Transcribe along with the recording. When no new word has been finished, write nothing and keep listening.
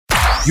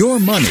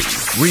Your Money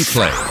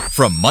Replay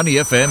from Money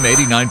FM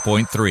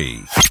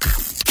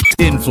 89.3.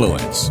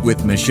 Influence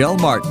with Michelle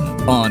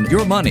Martin on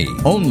Your Money,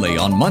 only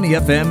on Money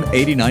FM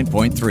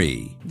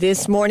 89.3.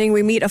 This morning,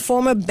 we meet a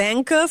former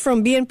banker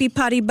from BNP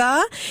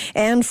Paribas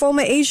and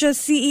former Asia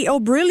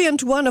CEO,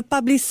 brilliant one of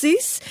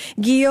Publicis.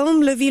 Guillaume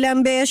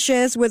Levy-Lambert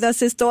shares with us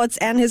his thoughts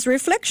and his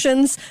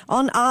reflections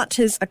on art,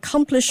 his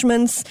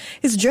accomplishments,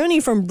 his journey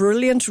from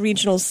brilliant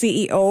regional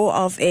CEO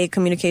of a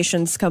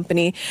communications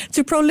company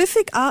to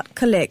prolific art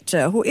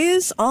collector who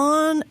is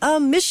on a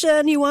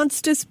mission. He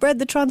wants to spread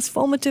the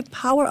transformative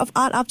power of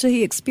art after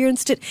he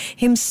experienced it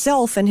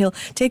himself, and he'll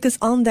take us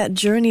on that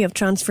journey of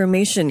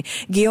transformation.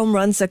 Guillaume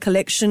runs a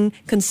collection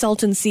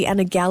consultancy and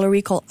a gallery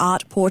called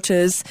Art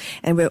Porters,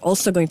 and we're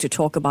also going to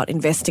talk about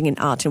investing in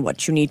art and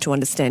what you need to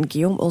understand.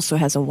 Guillaume also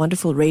has a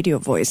wonderful radio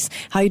voice.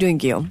 How are you doing,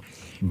 Guillaume?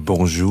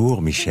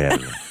 Bonjour, Michelle.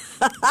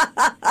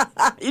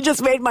 You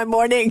just made my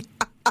morning.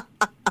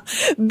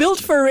 Built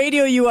for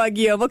radio you are,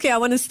 Guillaume. Okay, I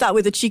want to start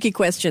with a cheeky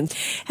question.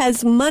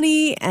 Has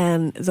money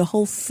and the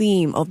whole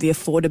theme of the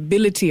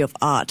affordability of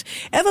art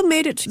ever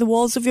made it to the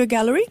walls of your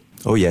gallery?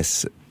 Oh,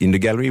 yes. In the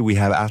gallery, we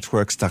have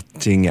artwork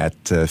starting at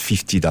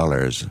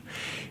 $50.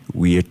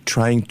 We are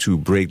trying to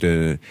break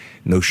the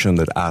notion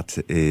that art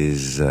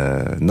is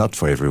not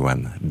for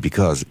everyone,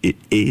 because it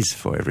is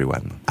for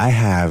everyone.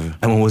 I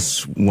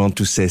almost want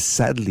to say,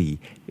 sadly,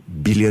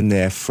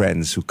 billionaire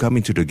friends who come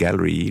into the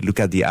gallery, look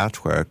at the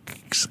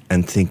artworks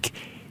and think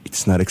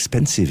it's not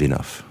expensive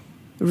enough.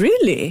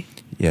 Really?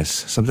 Yes.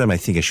 Sometimes I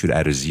think I should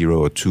add a 0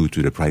 or 2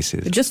 to the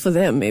prices. Just for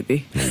them,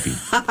 maybe. Maybe.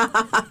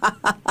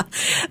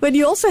 But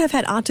you also have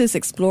had artists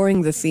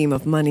exploring the theme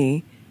of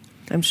money,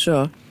 I'm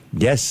sure.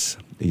 Yes,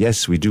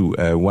 we do.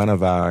 One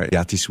of our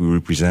artists we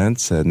represent,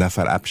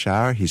 Nafal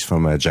Abshar, he's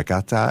from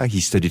Jakarta. He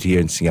studied here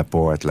in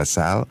Singapore at La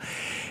Salle.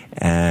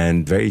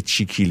 And very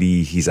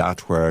cheekily, his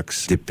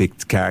artworks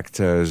depict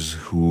characters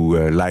who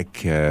like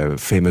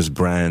famous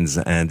brands.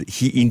 And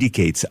he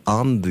indicates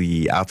on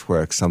the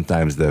artwork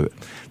sometimes the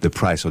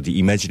price or the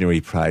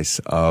imaginary price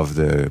of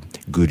the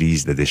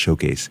goodies that they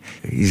showcase.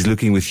 He's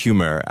looking with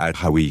humor at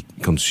how we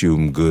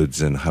consume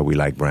goods and how we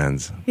like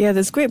brands. Yeah,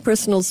 there's great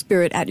personal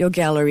spirit at your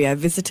gallery. I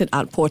visited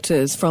Art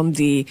Porters, from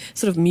the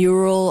sort of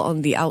mural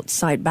on the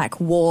outside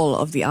back wall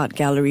of the art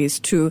galleries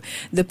to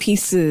the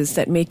pieces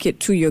that make it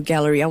to your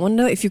gallery. I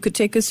wonder if you could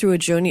take us through a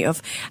journey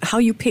of how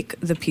you pick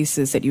the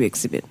pieces that you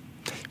exhibit.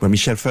 Well,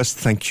 Michelle, first,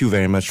 thank you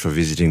very much for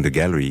visiting the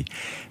gallery.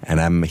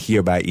 And I'm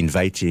hereby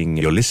inviting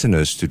your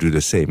listeners to do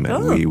the same.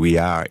 Oh. We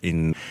are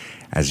in,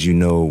 as you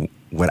know,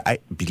 what I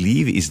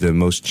believe is the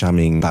most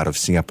charming part of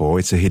Singapore.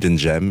 It's a hidden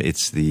gem.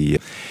 It's the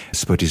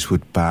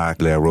Spottiswoode Park,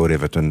 Blair Road,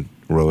 Everton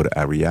Road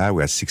area.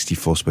 We're at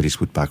 64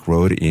 Spottiswoode Park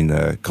Road in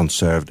a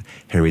conserved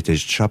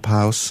heritage shop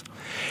house.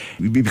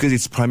 Because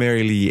it's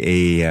primarily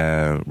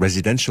a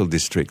residential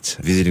district,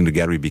 visiting the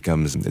gallery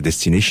becomes a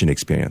destination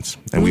experience.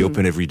 And we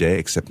open every day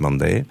except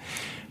Monday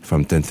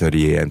from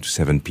 10:30 a.m. to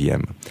 7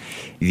 p.m.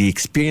 The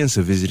experience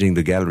of visiting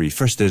the gallery,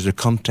 first there's a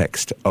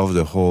context of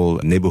the whole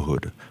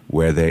neighborhood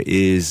where there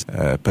is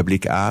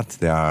public art,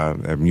 there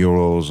are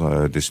murals,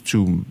 there's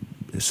 2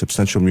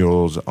 substantial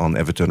murals on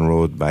Everton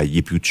Road by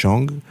Yip Yu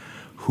Chong,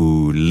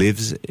 who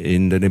lives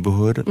in the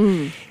neighborhood.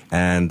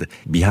 And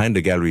behind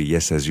the gallery,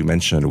 yes, as you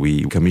mentioned,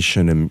 we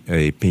commissioned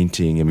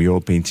a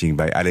mural painting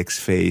by Alex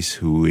Face,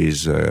 who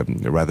is a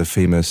rather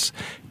famous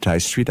Thai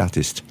street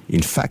artist.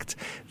 In fact,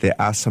 there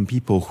are some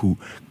people who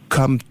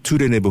come to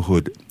the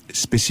neighborhood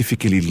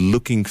specifically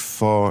looking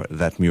for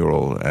that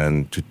mural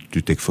and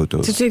to take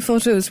photos. To take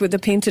photos with the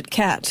painted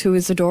cat, who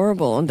is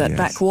adorable on that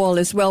back wall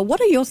as well. What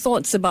are your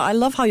thoughts about, I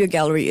love how your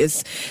gallery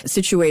is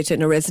situated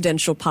in a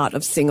residential part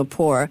of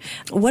Singapore.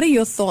 What are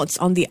your thoughts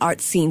on the art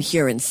scene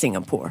here in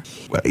Singapore?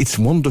 Well, it's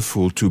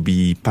wonderful to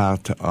be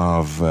part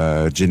of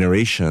a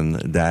generation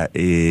that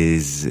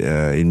is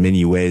in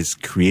many ways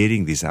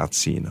creating this art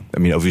scene. I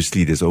mean,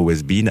 obviously there's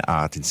always been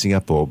art in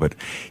Singapore, but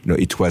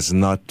it was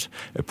not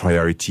a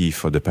priority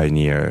for the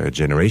pioneer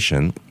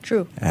generation.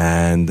 True.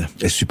 And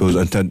I suppose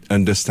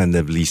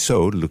understandably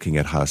so, looking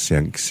at how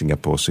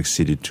Singapore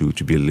succeeded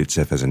to build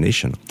itself as a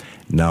nation.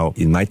 Now,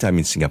 in my time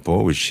in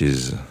Singapore, which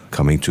is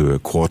coming to a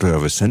quarter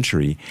of a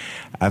century,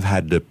 I've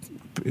had the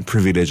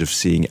privilege of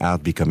seeing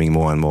art becoming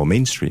more and more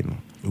mainstream,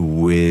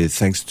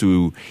 thanks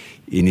to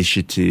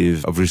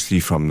initiative, obviously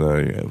from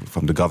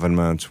the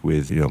government,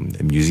 with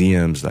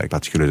museums like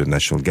particularly the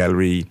National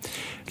Gallery,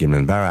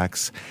 Gilman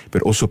Barracks,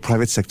 but also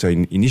private sector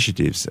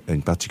initiatives.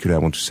 In particular, I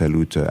want to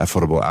salute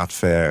Affordable Art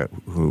Fair,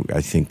 who I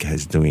think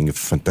is doing a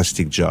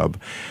fantastic job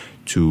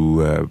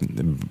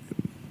to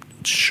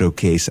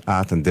showcase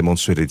art and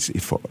demonstrate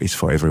it's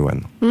for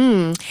everyone.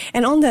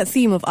 And on that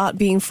theme of art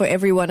being for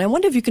everyone, I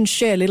wonder if you can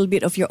share a little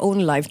bit of your own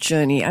life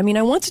journey. I mean,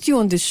 I wanted you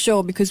on this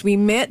show because we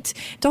met,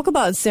 talk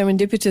about a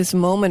serendipitous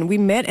moment. We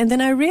met, and then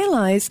I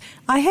realized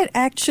I had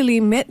actually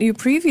met you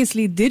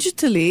previously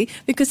digitally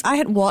because I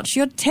had watched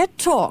your TED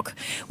Talk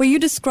where you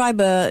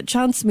describe a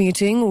chance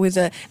meeting with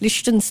a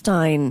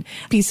Liechtenstein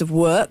piece of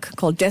work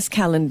called Desk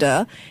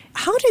Calendar.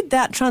 How did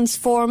that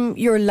transform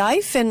your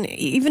life and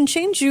even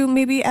change you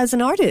maybe as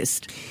an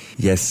artist?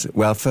 Yes.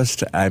 Well,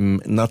 first, I'm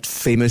not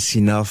famous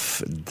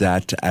enough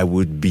that I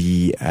would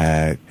be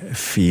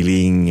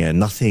feeling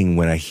nothing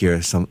when I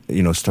hear some,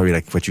 story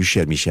like what you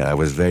shared, Michelle. I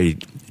was very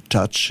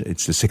touched.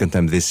 It's the second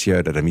time this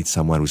year that I meet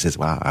someone who says,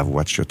 wow, I've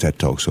watched your TED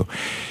Talk. So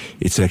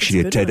it's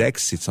actually a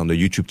TEDx. It's on the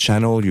YouTube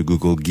channel. You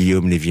Google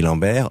Guillaume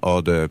Lévy-Lambert,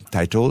 or the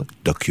title,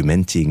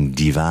 Documenting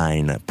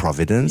Divine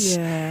Providence.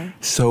 Yeah.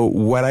 So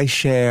what I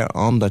share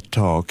on that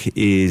talk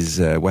is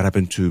what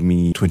happened to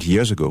me 20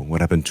 years ago,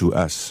 what happened to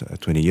us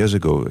 20 years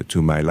ago,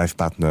 to my life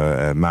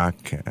partner, Mark,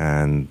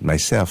 and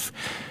myself.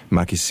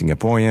 Mark is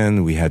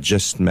Singaporean. We had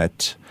just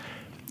met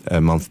a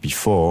month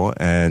before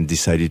and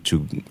decided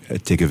to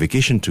take a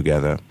vacation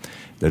together.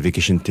 That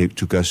vacation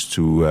took us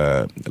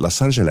to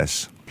Los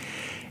Angeles.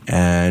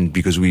 And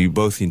because we were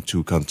both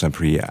into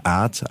contemporary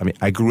art,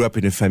 I grew up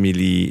in a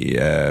family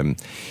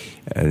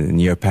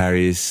near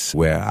Paris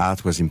where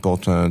art was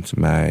important.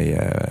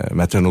 My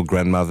maternal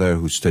grandmother,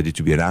 who studied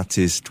to be an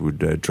artist,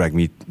 would drag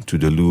me to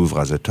the Louvre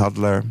as a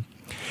toddler.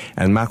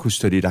 And Mark, who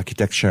studied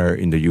architecture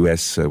in the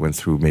US, went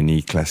through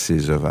many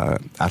classes of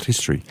art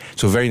history.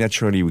 So very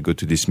naturally, we go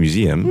to this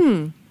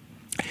museum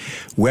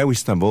where we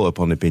stumble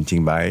upon a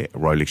painting by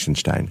Roy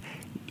Lichtenstein.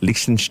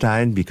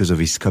 Lichtenstein, because of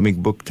his comic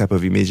book type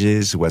of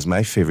images, was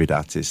my favorite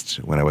artist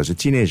when I was a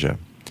teenager.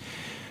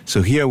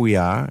 So here we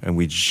are, and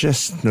we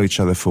just know each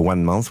other for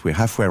 1 month. We're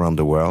halfway around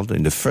the world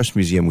in the first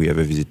museum we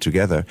ever visit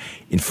together,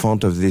 in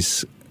front of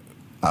this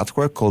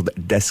artwork called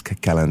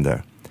Desk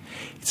Calendar.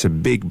 It's a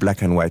big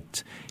black and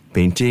white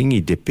painting.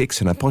 It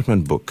depicts an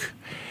appointment book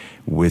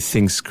with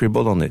things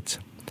scribbled on it.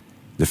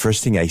 The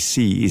first thing I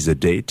see is the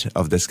date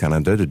of this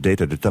calendar, the date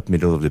at the top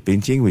middle of the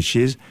painting, which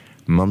is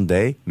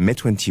Monday, May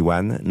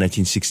 21,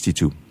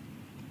 1962.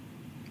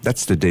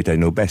 That's the date I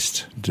know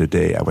best, the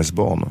day I was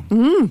born.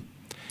 Mm.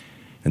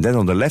 And then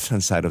on the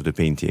left-hand side of the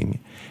painting,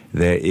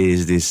 there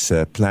is this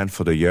plan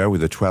for the year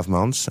with the 12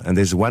 months, and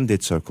there's one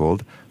date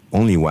circled,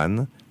 only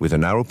one, with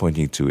an arrow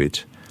pointing to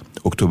it,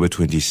 October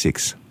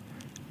 26,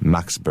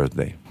 Mark's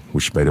birthday,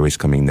 which, by the way, is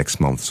coming next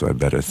month, so I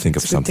better think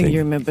of something. Good thing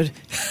you remembered.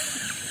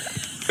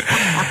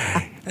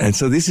 And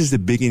so this is the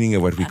beginning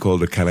of what we call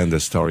the calendar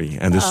story.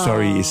 And the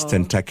story is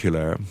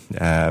tentacular.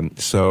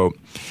 So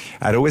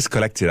I'd always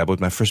collected. I bought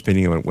my first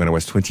painting when I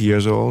was 20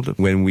 years old.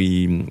 When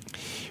we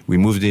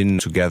moved in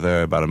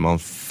together about a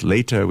month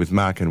later with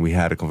Mark, and we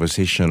had a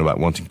conversation about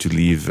wanting to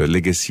leave a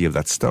legacy of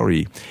that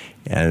story.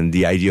 And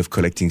the idea of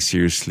collecting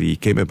seriously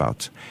came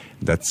about.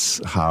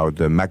 That's how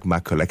the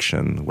Magma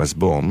collection was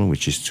born,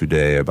 which is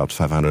today about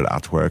 500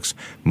 artworks,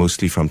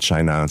 mostly from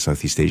China and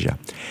Southeast Asia.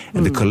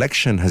 And the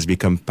collection has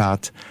become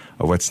part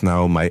of what's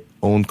now my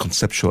own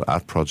conceptual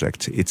art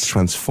project. It's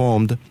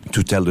transformed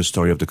to tell the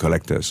story of the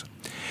collectors.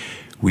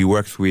 We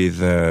worked with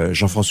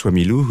Jean-François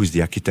Milou, who's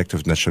the architect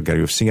of the National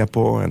Gallery of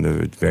Singapore and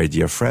a very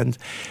dear friend,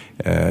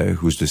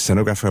 who's the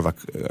scenographer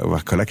of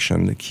our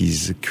collection.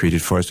 He's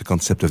created for us the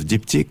concept of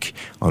diptych.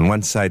 On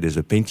one side, there's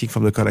a painting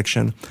from the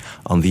collection.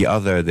 On the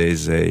other,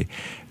 there's an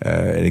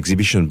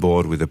exhibition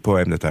board with a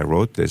poem that I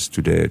wrote. There's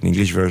today an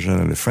English version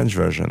and a French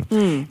version.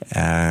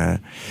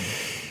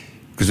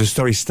 Because the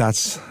story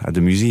starts at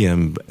the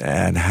museum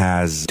and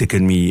has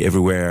taken me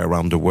everywhere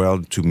around the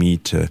world to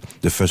meet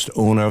the first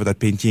owner of that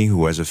painting, who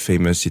was a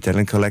famous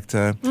Italian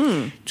collector,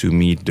 to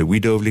meet the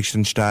widow of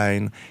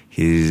Lichtenstein,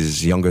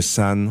 his younger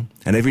son.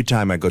 And every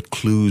time I got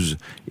clues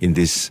in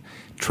this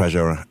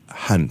treasure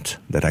hunt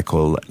that I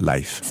call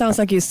life. Sounds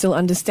like you're still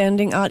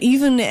understanding art,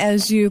 even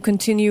as you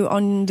continue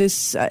on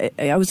this.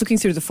 I was looking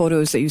through the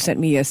photos that you sent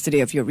me yesterday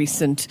of your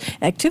recent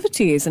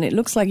activities, and it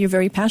looks like you're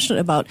very passionate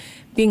about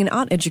being an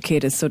art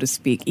educator, so to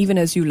speak, even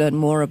as you learn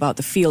more about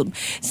the field.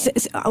 So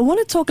I want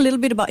to talk a little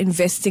bit about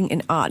investing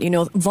in art. You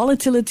know,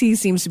 volatility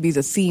seems to be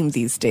the theme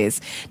these days.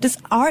 Does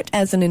art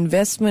as an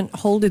investment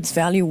hold its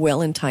value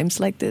well in times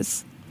like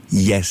this?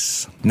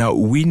 Yes. Now,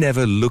 we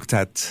never looked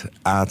at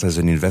art as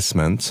an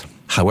investment.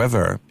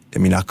 However,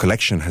 our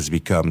collection has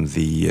become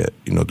the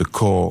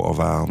core of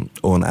our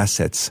own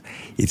assets.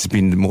 It's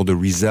been more the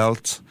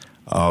result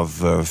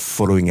of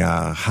following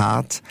our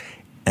heart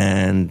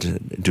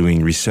and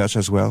doing research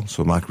as well.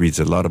 So Mark reads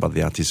a lot about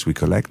the artists we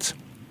collect.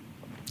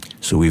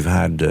 So we've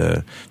had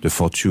the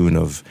fortune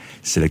of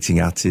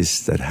selecting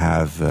artists that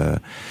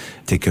have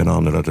taken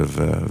on a lot of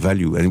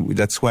value. And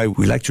that's why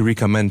we like to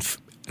recommend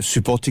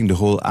supporting the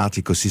whole art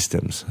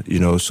ecosystems,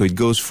 so it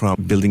goes from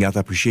building art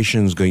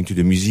appreciations, going to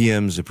the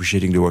museums,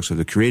 appreciating the works of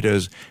the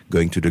curators,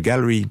 going to the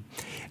gallery,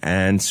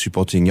 and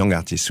supporting young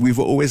artists. We've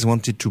always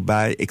wanted to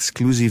buy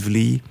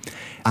exclusively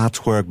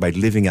artwork by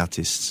living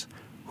artists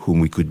whom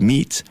we could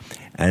meet,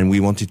 and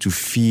we wanted to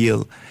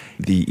feel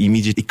the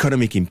immediate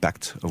economic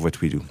impact of what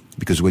we do.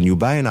 Because when you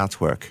buy an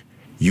artwork,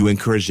 you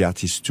encourage the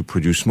artist to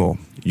produce more.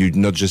 You're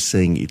not just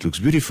saying it looks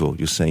beautiful,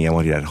 you're saying I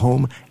want it at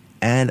home,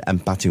 and I'm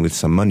parting with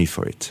some money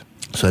for it.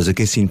 So as a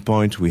case in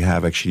point, we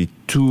have actually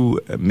two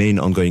main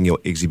ongoing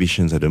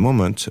exhibitions at the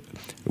moment.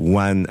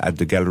 One at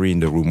the gallery in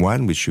the room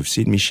 1, which you've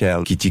seen,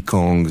 Michelle, Kitty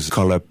Kong's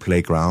Color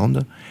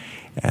Playground.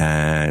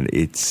 And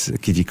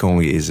Kitty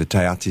Kong is a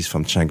Thai artist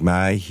from Chiang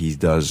Mai. He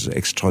does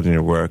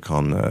extraordinary work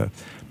on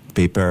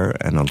paper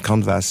and on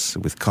canvas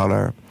with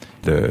color.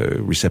 The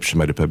reception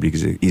by the public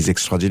is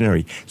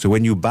extraordinary. So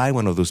when you buy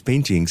one of those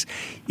paintings,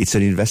 it's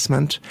an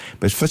investment.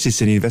 But first,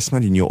 it's an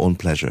investment in your own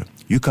pleasure.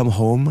 You come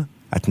home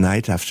at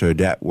night after a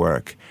day at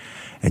work,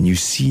 and you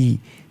see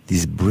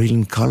these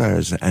brilliant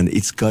colors, and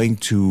it's going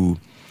to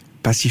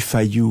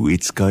pacify you.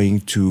 It's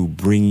going to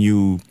bring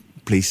you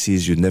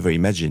places you'd never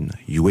imagine.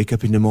 You wake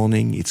up in the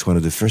morning, it's one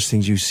of the first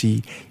things you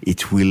see.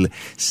 It will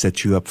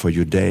set you up for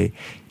your day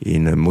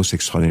in a most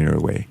extraordinary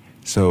way.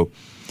 So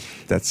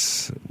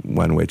that's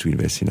one way to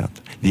invest in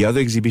art. The other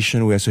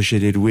exhibition we're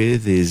associated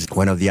with is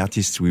one of the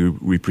artists we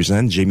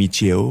represent, Jamie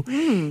Teo.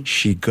 Is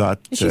she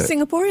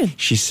Singaporean?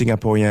 She's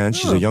Singaporean.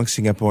 She's a young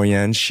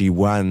Singaporean. She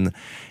won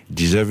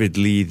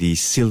deservedly the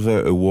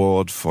Silver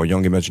Award for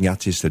Young Emerging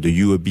Artists at the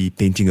UOB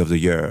Painting of the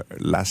Year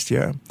last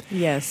year.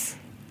 Yes.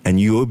 And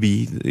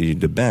UOB,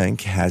 the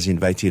bank, has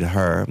invited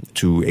her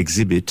to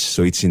exhibit.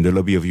 So it's in the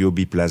lobby of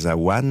UOB Plaza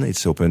 1.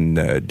 It's open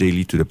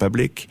daily to the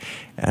public.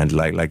 And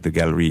like the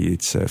gallery,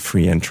 it's a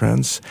free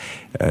entrance.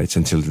 It's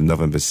until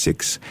November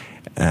 6th.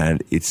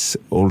 And it's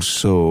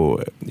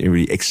also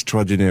really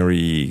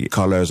extraordinary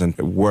colors and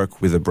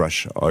work with a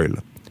brush oil.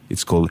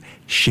 It's called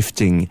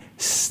Shifting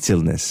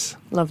Stillness.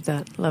 Love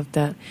that, love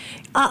that.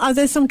 Are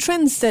there some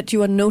trends that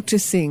you are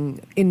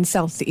noticing in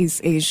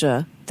Southeast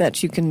Asia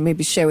that you can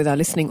maybe share with our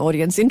listening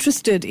audience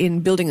interested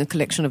in building a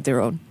collection of their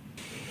own?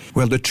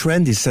 Well, the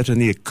trend is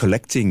certainly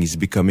collecting is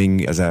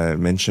becoming, as I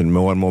mentioned,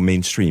 more and more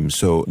mainstream.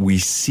 So we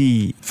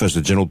see first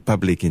the general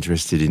public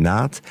interested in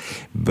art,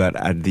 but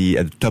at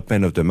the top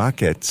end of the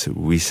market,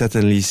 we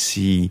certainly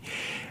see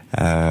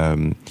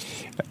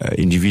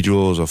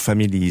individuals or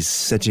families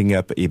setting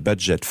up a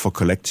budget for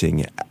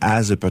collecting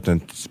as a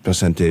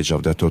percentage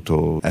of their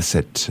total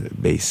asset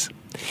base.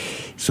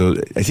 So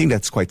I think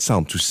that's quite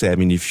sound to say. I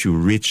mean, if you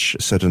reach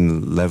a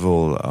certain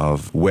level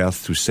of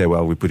wealth to say,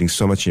 well, we're putting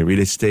so much in real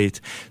estate,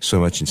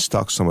 so much in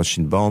stocks, so much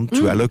in bond,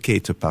 to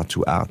allocate a part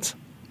to art.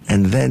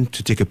 And then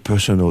to take a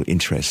personal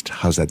interest,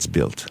 how that's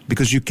built.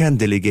 Because you can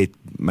delegate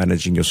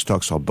managing your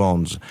stocks or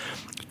bonds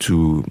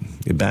to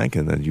a bank,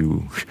 and then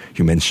you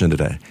mentioned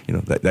that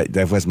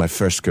that was my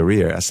first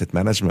career, asset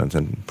management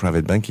and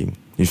private banking.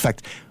 In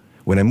fact,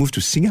 when I moved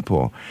to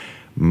Singapore,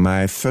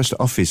 my first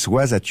office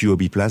was at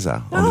UOB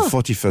Plaza on the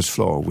 41st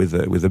floor with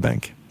the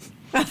bank.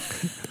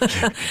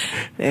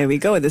 There we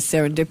go, the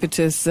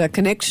serendipitous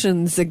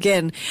connections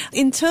again.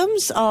 In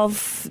terms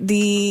of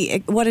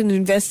what an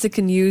investor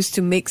can use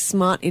to make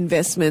smart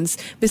investments,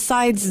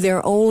 besides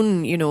their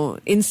own,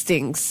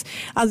 instincts,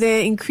 are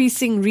there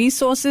increasing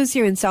resources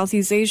here in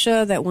Southeast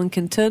Asia that one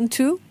can turn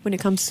to when it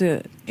comes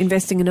to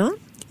investing in art?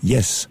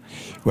 Yes.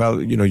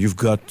 Well, you've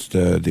got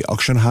the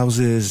auction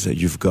houses,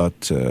 you've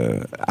got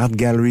art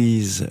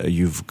galleries,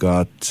 you've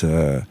got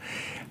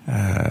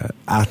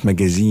art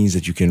magazines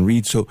that you can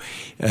read. So,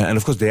 and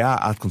of course, there are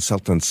art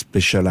consultants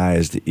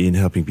specialized in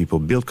helping people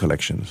build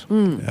collections.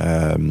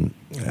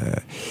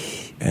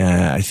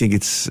 I think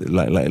it's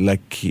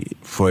like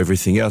for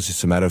everything else,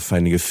 it's a matter of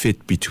finding a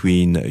fit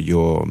between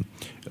your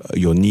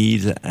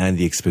need and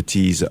the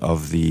expertise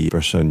of the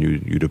person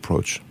you'd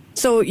approach.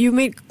 So you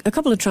made a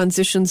couple of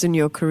transitions in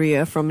your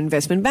career from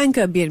investment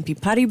banker, BNP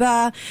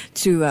Paribas,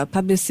 to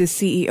Publicis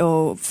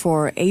CEO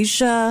for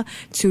Asia,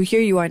 to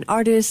here you are an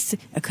artist,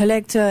 a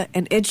collector,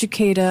 an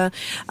educator.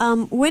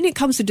 When it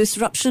comes to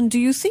disruption, do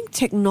you think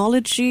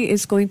technology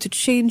is going to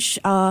change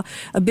our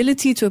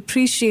ability to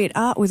appreciate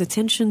art with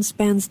attention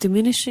spans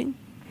diminishing?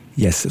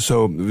 Yes,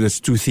 so there's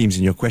two themes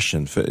in your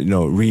question.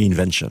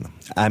 Reinvention.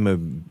 I'm a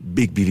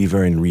big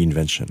believer in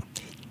reinvention.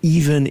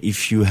 Even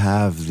if you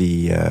have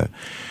the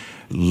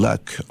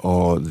luck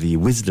or the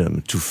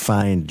wisdom to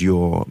find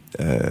your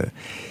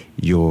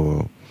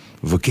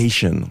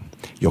vocation,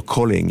 your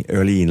calling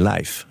early in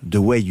life,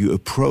 the way you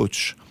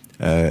approach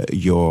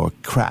your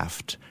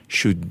craft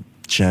should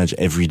change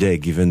every day,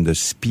 given the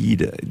speed,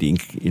 the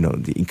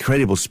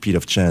incredible speed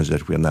of change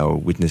that we're now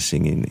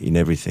witnessing in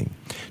everything.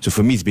 So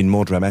for me, it's been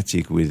more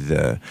dramatic with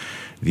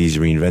these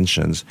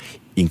reinventions,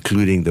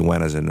 including the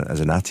one as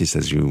an artist,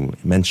 as you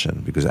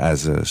mentioned, because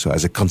as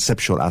a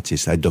conceptual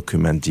artist, I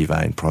document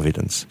divine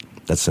providence.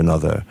 That's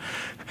another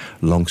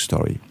long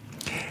story.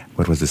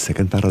 What was the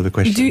second part of the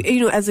question?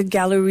 As a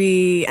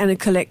gallery and a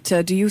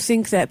collector, do you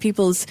think that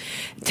people's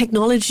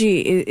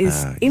technology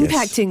is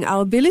impacting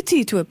our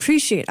ability to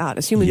appreciate art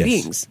as human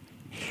beings?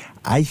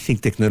 I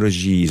think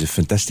technology is a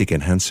fantastic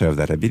enhancer of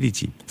that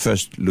ability.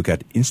 First, look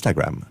at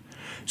Instagram.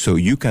 So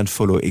you can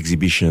follow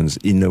exhibitions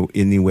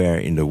anywhere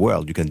in the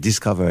world. You can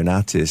discover an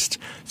artist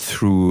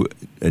through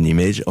an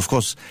image. Of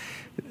course,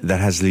 that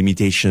has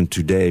limitation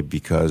today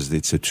because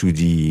it's a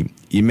 2D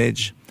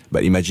image.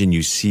 But imagine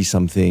you see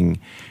something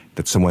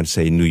that someone,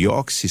 say, in New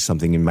York, sees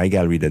something in my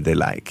gallery that they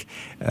like.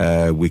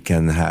 We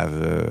can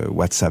have a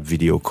WhatsApp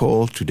video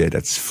call. Today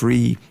that's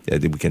free.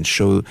 We can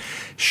show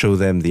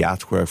them the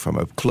artwork from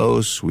up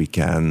close. We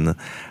can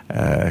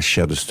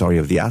share the story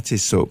of the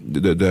artist. So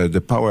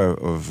the power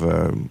of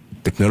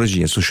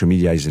technology and social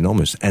media is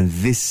enormous. And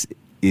this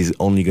is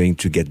only going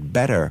to get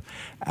better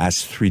as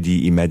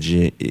 3D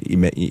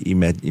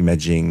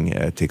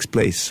imaging takes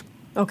place.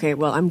 Okay,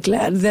 well, I'm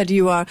glad that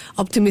you are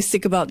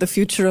optimistic about the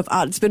future of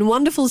art. It's been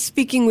wonderful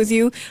speaking with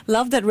you.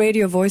 Love that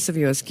radio voice of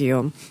yours,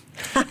 Guillaume.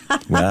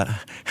 Well,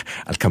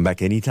 I'll come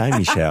back anytime,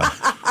 Michelle.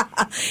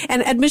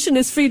 And admission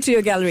is free to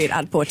your gallery at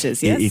Art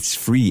Porters, yes? It's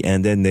free,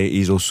 and then there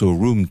is also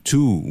room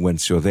 2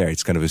 once you're there.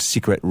 It's kind of a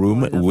secret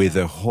room with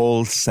a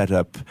whole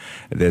setup.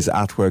 There's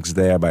artworks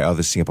there by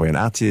other Singaporean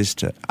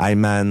artists,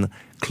 Ayman,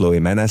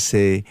 Chloe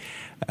Manasseh,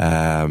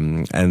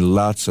 and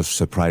lots of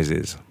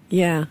surprises.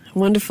 Yeah,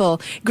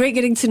 wonderful. Great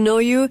getting to know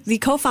you. The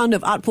co-founder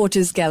of Art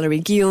Porters Gallery,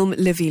 Guillaume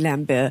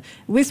Lévy-Lambert,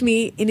 with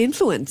me in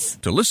Influence.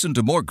 To listen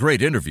to more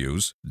great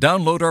interviews,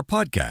 download our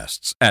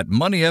podcasts at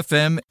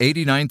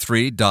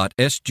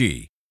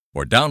moneyfm893.sg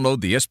or download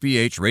the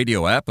SPH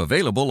radio app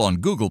available on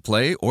Google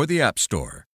Play or the App Store.